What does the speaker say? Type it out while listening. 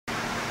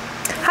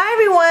Hi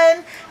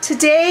everyone!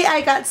 Today I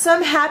got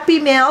some happy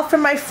mail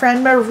from my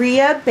friend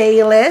Maria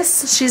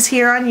Bayliss. She's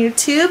here on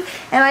YouTube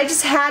and I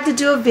just had to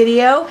do a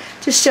video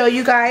to show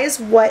you guys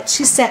what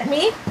she sent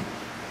me.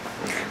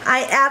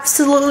 I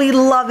absolutely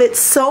love it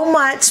so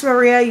much,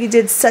 Maria. You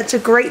did such a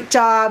great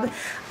job.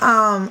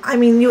 I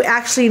mean, you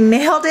actually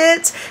nailed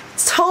it.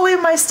 It's totally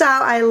my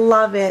style. I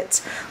love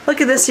it. Look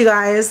at this, you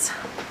guys.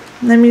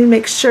 Let me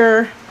make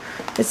sure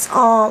it's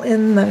all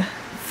in the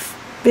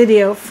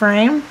video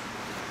frame.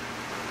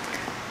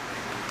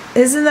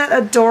 Isn't that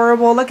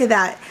adorable? Look at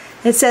that.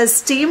 It says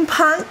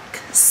steampunk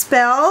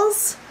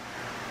spells,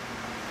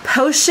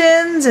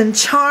 potions, and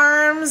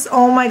charms.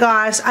 Oh my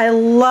gosh, I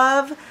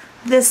love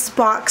this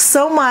box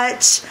so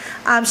much.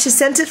 She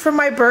sent it for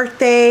my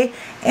birthday,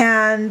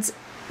 and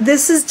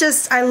this is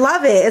just, I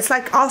love it. It's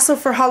like also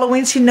for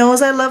Halloween. She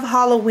knows I love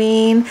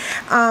Halloween,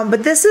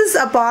 but this is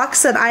a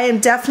box that I am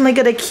definitely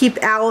going to keep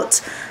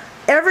out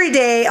every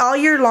day, all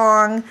year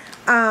long.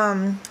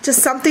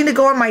 Just something to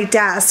go on my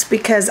desk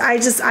because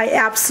I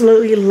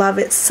absolutely love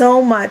it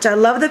so much. I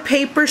love the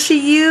paper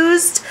she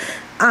used.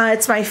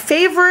 It's my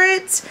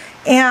favorite,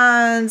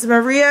 and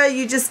Maria,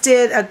 you just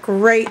did a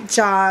great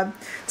job.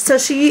 So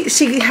she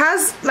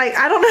has, like,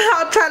 I don't know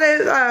how to try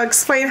to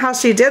explain how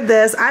she did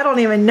this. I don't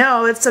even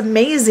know. It's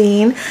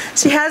amazing.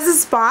 She has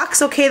this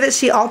box, okay, that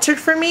she altered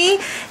for me,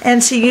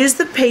 and she used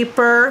the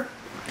paper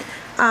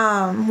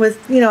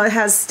with, you know, it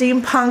has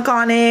steampunk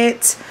on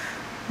it.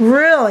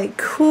 Really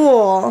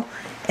cool.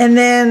 And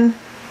then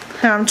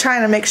I'm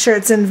trying to make sure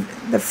it's in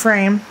the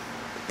frame.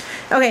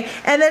 Okay,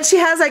 and then she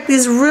has like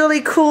these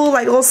really cool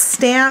like little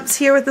stamps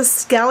here with the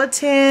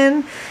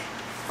skeleton.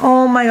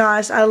 Oh my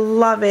gosh, I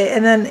love it.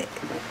 And then,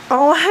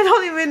 oh, I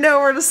don't even know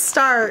where to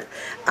start.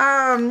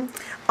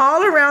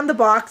 All around the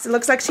box, it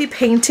looks like she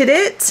painted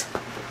it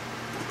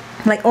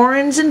like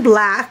orange and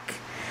black.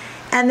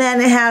 And then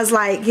it has,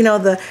 like, you know,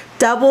 the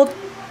double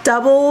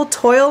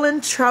toil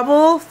and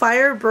trouble,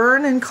 fire,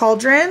 burn, and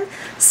cauldron.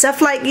 Stuff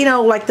like, you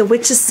know, like the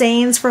witch's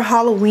sayings for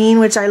Halloween,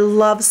 which I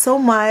love so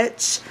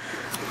much.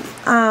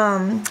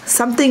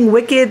 Something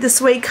wicked,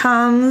 this way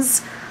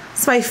comes.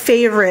 It's my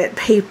favorite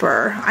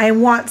paper. I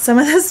want some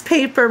of this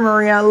paper,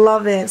 Maria. I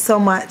love it so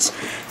much.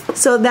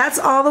 So that's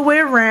all the way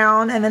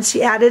around, and then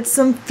she added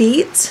some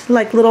feet,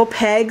 like little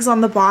pegs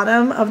on the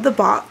bottom of the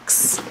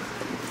box.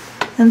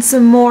 And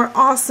some more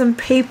awesome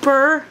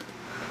paper.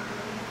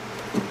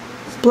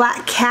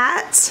 Black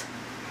cat.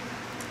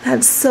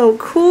 That's so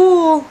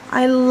cool.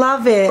 I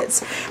love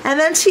it. And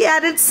then she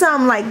added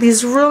some like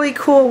these really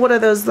cool, what are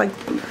those, like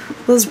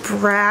those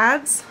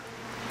brads,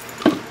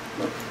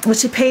 which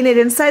she painted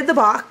inside the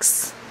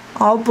box,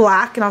 all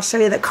black, and I'll show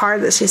you the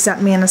card that she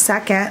sent me in a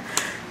second.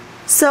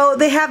 So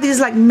they have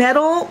these like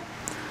metal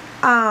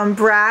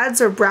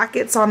brads or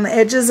brackets on the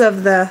edges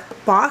of the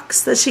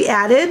box that she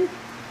added,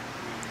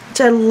 which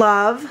I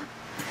love.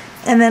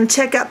 And then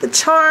check out the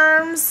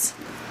charms.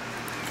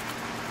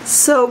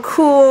 So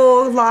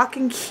cool. Lock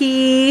and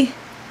key.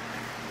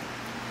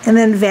 And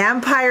then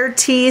vampire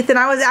teeth. And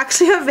I was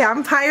actually a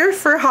vampire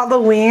for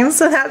Halloween,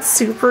 so that's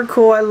super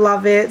cool. I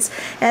love it.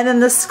 And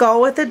then the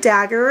skull with the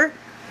dagger.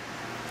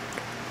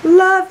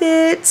 Love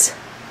it.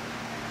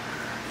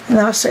 And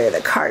I'll show you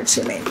the card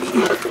she made me.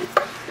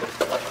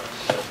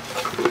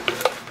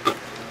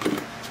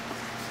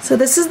 So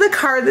this is the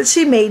card that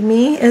she made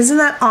me. Isn't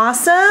that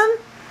awesome?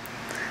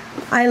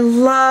 I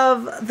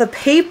love the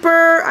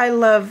paper. I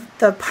love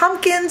the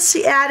pumpkins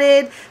she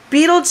added.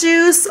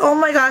 Beetlejuice. Oh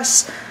my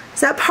gosh.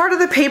 Is that part of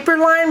the paper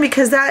line?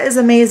 Because that is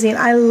amazing.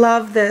 I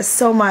love this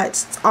so much.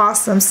 It's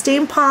awesome.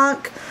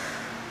 Steampunk.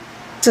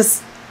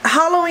 Just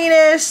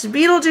Halloweenish.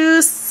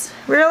 Beetlejuice.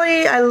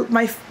 Really?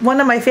 One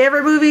of my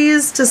favorite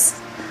movies.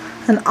 Just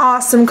an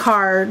awesome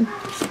card.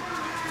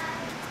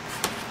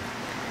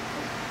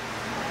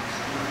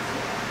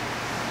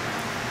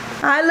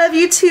 I love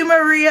you too,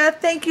 Maria.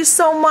 Thank you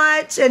so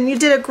much. And you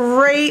did a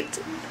great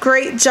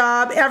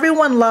job.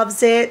 Everyone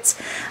loves it.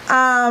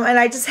 And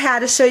I just had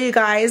to show you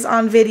guys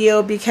on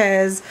video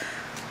because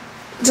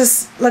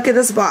just look at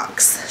this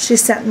box she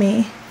sent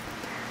me.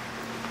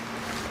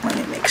 Let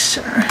me make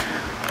sure.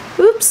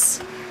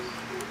 Oops.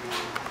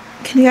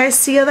 Can you guys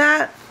see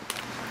that?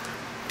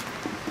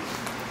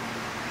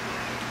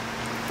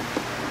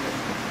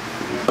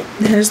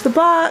 There's the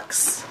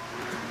box.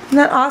 Isn't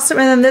that awesome?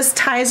 And then this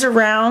ties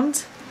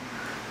around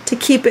to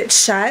keep it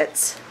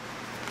shut.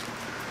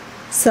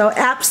 So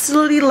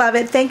absolutely love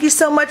it. Thank you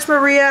so much,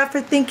 Maria,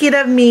 for thinking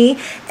of me.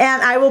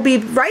 And I will be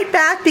right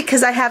back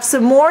because I have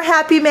some more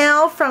happy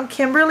mail from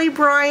Kimberly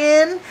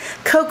Bryan,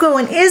 Koko,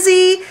 and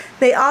Izzy.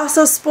 They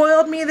also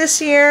spoiled me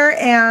this year,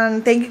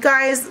 and thank you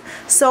guys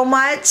so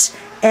much.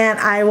 And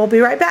I will be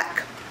right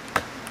back.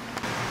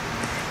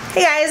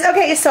 Hey guys,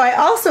 okay, so I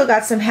also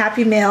got some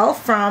happy mail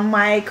from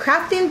my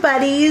crafting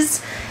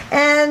buddies,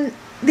 and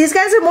these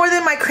guys are more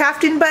than my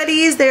crafting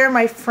buddies. They are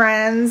my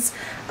friends.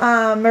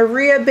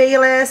 Maria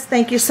Bayliss,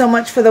 thank you so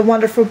much for the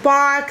wonderful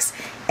box.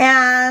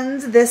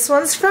 And this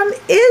one's from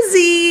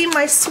Izzy,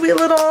 my sweet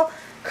little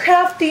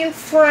crafting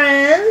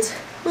friend.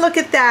 Look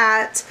at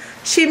that.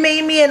 she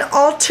made me an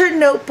altar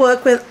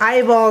notebook with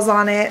eyeballs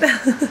on it.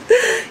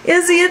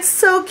 Izzy, it's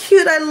so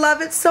cute. I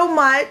love it so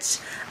much.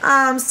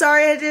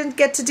 Sorry I didn't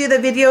get to do the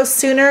video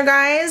sooner,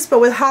 guys, but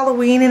with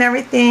Halloween and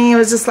everything, it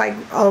was just like,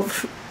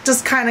 oh,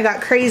 just kind of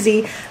got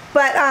crazy.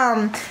 But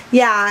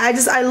yeah,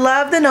 I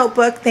love the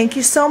notebook. Thank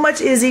you so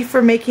much, Izzy,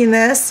 for making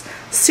this.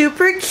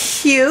 Super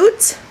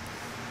cute.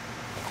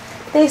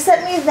 They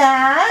sent me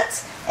that,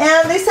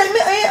 and they sent me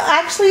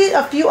actually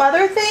a few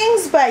other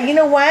things, but you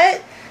know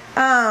what?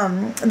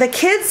 The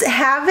kids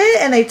have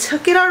it and they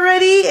took it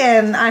already,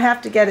 and I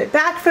have to get it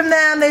back from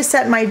them. They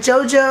sent my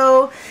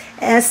JoJo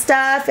and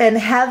stuff, and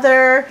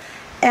Heather,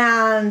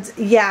 and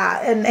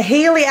yeah, and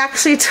Haley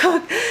actually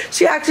took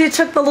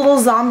the little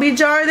zombie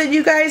jar that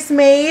you guys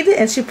made,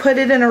 and she put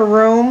it in her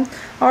room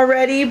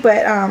already.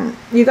 But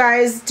you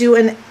guys do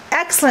an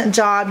excellent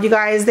job, you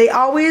guys. They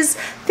always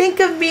think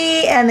of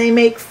me, and they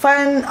make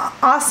fun,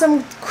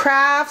 awesome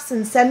crafts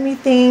and send me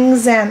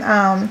things,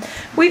 and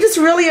we just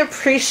really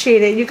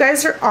appreciate it. You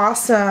guys are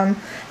awesome,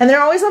 and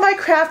they're always on my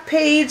craft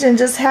page and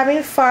just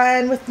having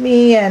fun with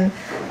me and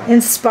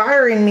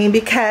inspiring me,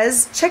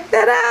 because check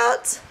that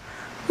out.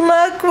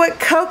 Look what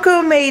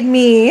Koko made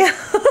me.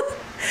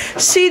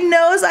 She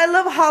knows I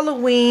love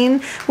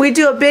Halloween. We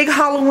do a big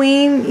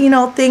Halloween, you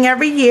know, thing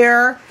every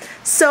year,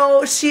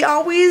 so she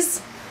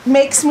always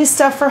makes me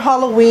stuff for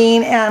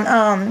Halloween,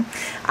 and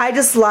I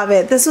just love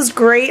it. This was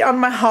great on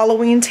my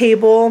Halloween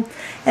table,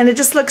 and it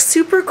just looks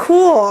super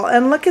cool.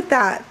 And look at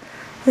that.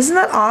 Isn't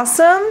that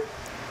awesome?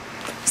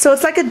 So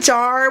it's like a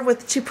jar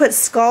with, she put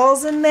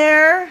skulls in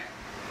there,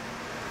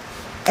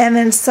 and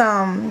then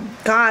some,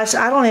 gosh,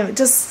 I don't even,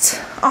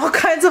 just all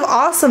kinds of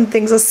awesome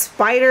things. A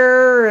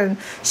spider, and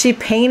she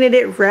painted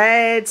it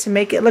red to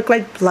make it look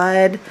like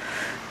blood.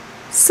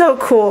 So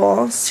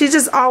cool. She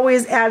just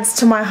always adds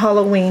to my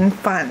Halloween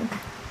fun.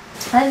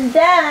 And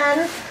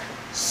then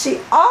she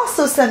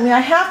also sent me, I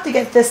have to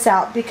get this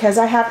out because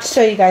I have to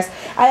show you guys.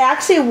 I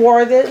actually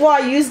wore this, well,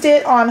 I used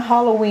it on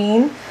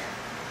Halloween,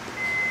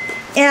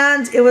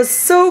 and it was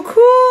so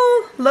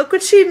cool. Look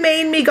what she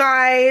made me,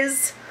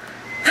 guys.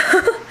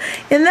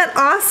 Isn't that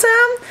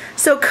awesome?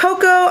 So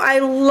Koko, I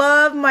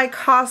love my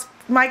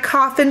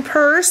coffin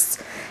purse.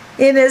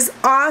 It is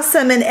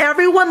awesome, and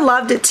everyone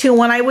loved it too.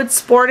 When I would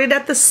sport it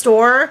at the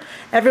store,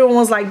 everyone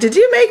was like, did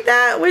you make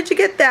that? Where'd you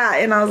get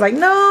that? And I was like,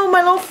 no,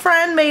 my little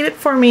friend made it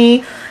for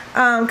me.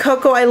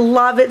 Koko, I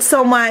love it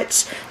so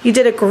much. You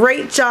did a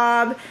great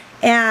job.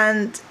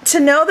 And to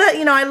know that,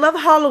 you know, I love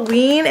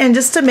Halloween, and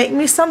just to make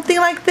me something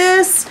like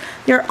this,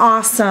 you're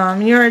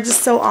awesome. You're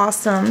just so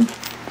awesome.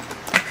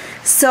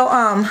 So,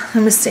 let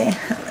me see.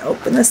 I'm gonna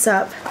open this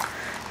up.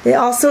 They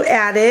also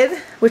added,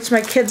 which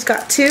my kids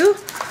got too.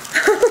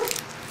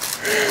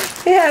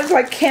 They have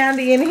like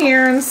candy in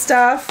here and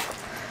stuff.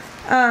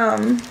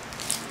 And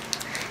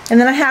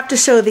then I have to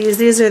show these.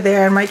 These are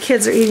there, and my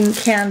kids are eating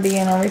candy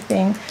and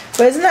everything.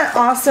 But isn't that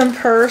awesome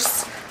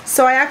purse?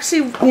 So I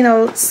actually, you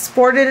know,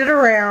 sported it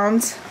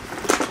around,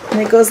 and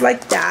it goes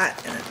like that,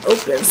 and it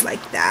opens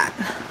like that.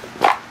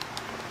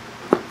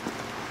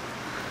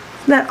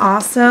 Isn't that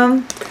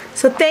awesome?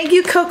 So thank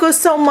you, Koko,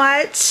 so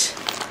much.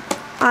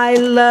 I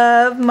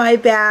love my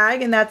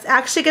bag, and that's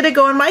actually going to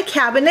go in my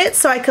cabinet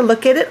so I can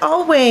look at it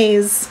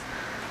always.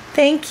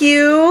 Thank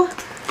you.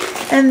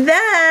 And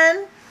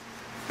then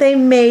they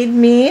made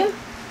me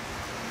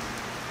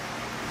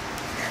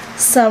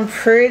some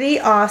pretty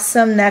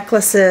awesome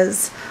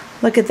necklaces.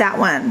 Look at that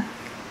one.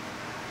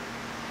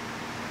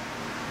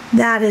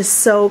 That is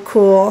so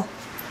cool.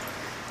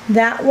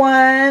 That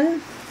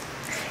one.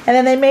 And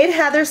then they made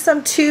Heather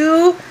some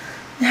too.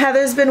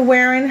 Heather's been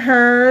wearing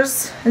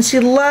hers, and she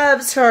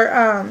loves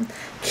her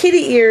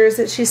kitty ears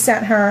that she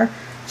sent her.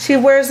 She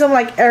wears them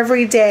like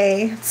every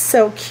day. It's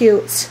so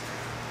cute.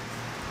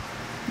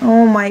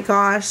 Oh my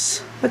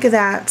gosh. Look at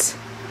that.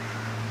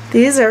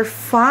 These are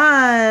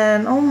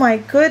fun. Oh my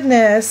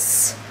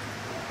goodness.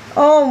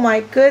 Oh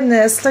my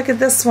goodness. Look at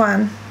this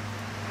one.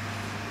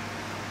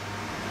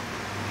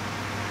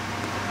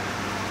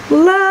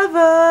 Love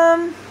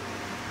them.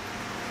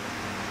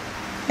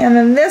 And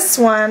then this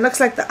one looks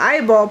like the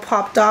eyeball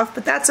popped off,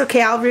 but that's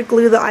okay. I'll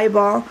reglue the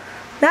eyeball.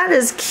 That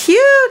is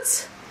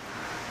cute.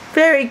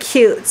 Very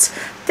cute.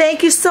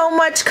 Thank you so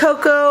much,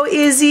 Koko,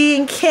 Izzy,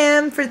 and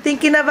Kim, for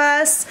thinking of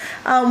us.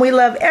 We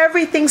love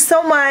everything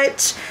so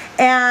much,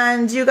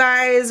 and you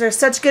guys are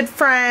such good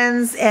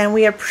friends, and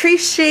we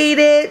appreciate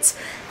it,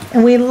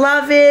 and we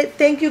love it.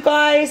 Thank you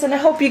guys, and I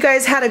hope you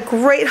guys had a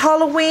great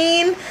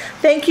Halloween.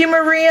 Thank you,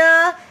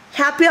 Maria.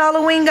 Happy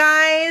Halloween,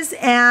 guys,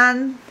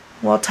 and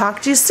we'll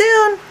talk to you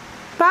soon.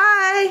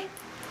 Bye.